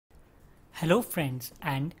Hello friends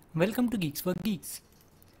and welcome to Geeks for Geeks.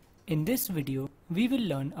 In this video, we will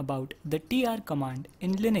learn about the tr command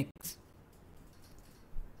in Linux.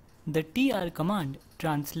 The tr command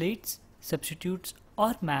translates, substitutes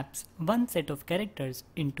or maps one set of characters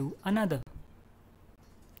into another.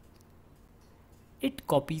 It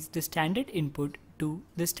copies the standard input to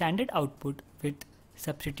the standard output with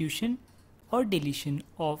substitution or deletion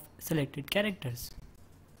of selected characters.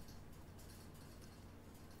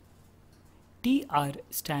 TR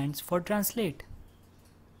stands for translate.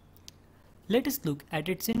 Let us look at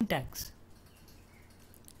its syntax.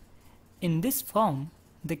 In this form,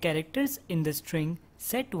 the characters in the string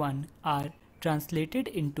set1 are translated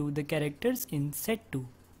into the characters in set2,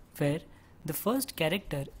 where the first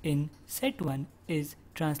character in set1 is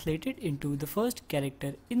translated into the first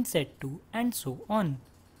character in set2 and so on.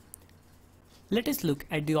 Let us look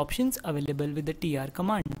at the options available with the tr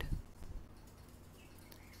command.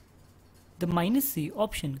 The -c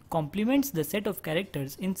option complements the set of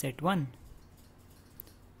characters in set1.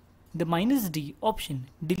 The -d option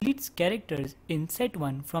deletes characters in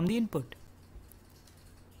set1 from the input.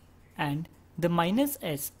 And the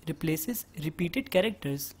 -s replaces repeated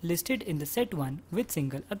characters listed in the set1 with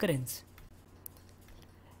single occurrence.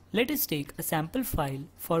 Let us take a sample file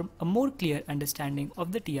for a more clear understanding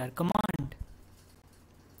of the tr command.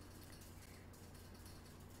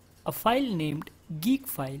 A file named geek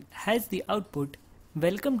file has the output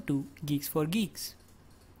 "Welcome to GeeksforGeeks."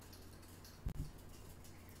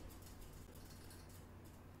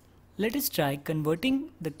 Let us try converting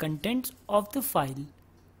the contents of the file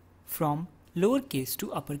from lowercase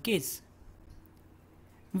to uppercase.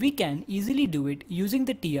 We can easily do it using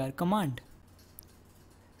the tr command.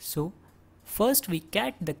 So, first we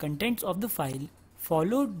cat the contents of the file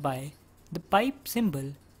followed by the pipe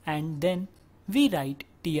symbol, and then we write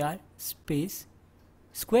tr space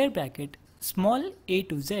square bracket small a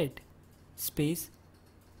to z space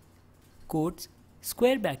quotes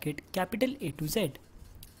square bracket capital A to Z,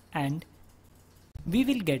 and we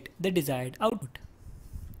will get the desired output.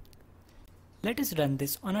 Let us run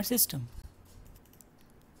this on our system.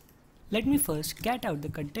 Let me first cat out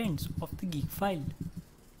the contents of the geek file.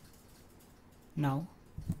 Now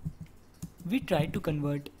we try to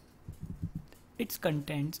convert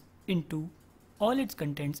all its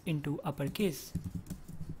contents into uppercase.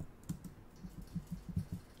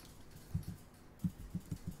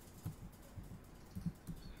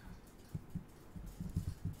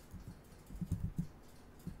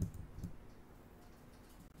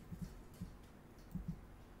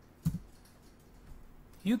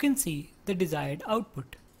 You can see the desired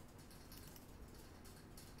output.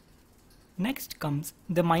 Next comes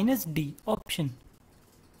the -d option.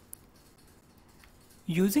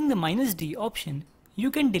 Using the -d option,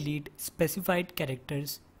 you can delete specified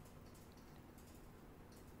characters.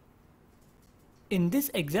 In this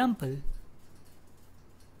example,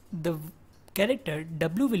 the character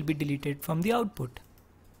W will be deleted from the output.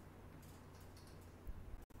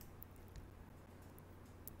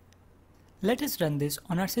 Let us run this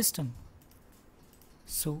on our system.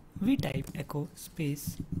 So we type echo space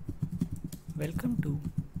welcome to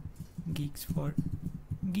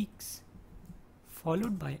GeeksforGeeks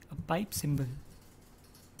followed by a pipe symbol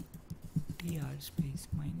tr space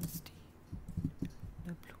 -d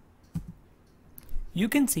w. You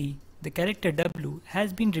can see the character W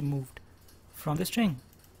has been removed from the string.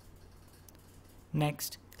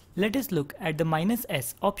 Next, let us look at the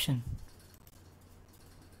 -s option.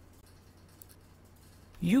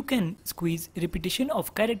 You can squeeze repetition of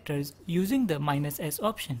characters using the -s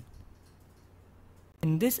option.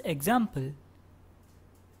 In this example,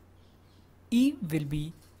 E will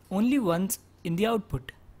be only once in the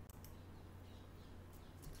output.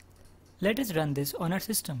 Let us run this on our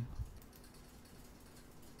system.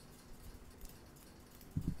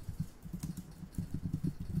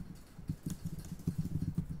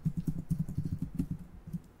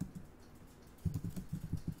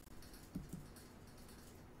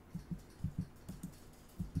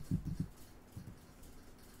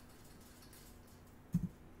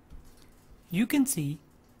 You can see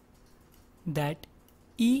that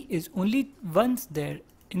E is only once there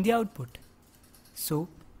in the output. So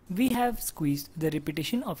we have squeezed the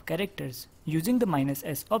repetition of characters using the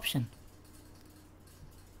 -s option.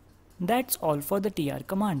 That's all for the tr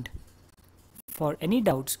command. For any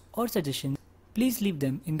doubts or suggestions, please leave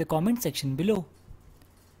them in the comment section below.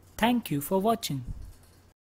 Thank you for watching.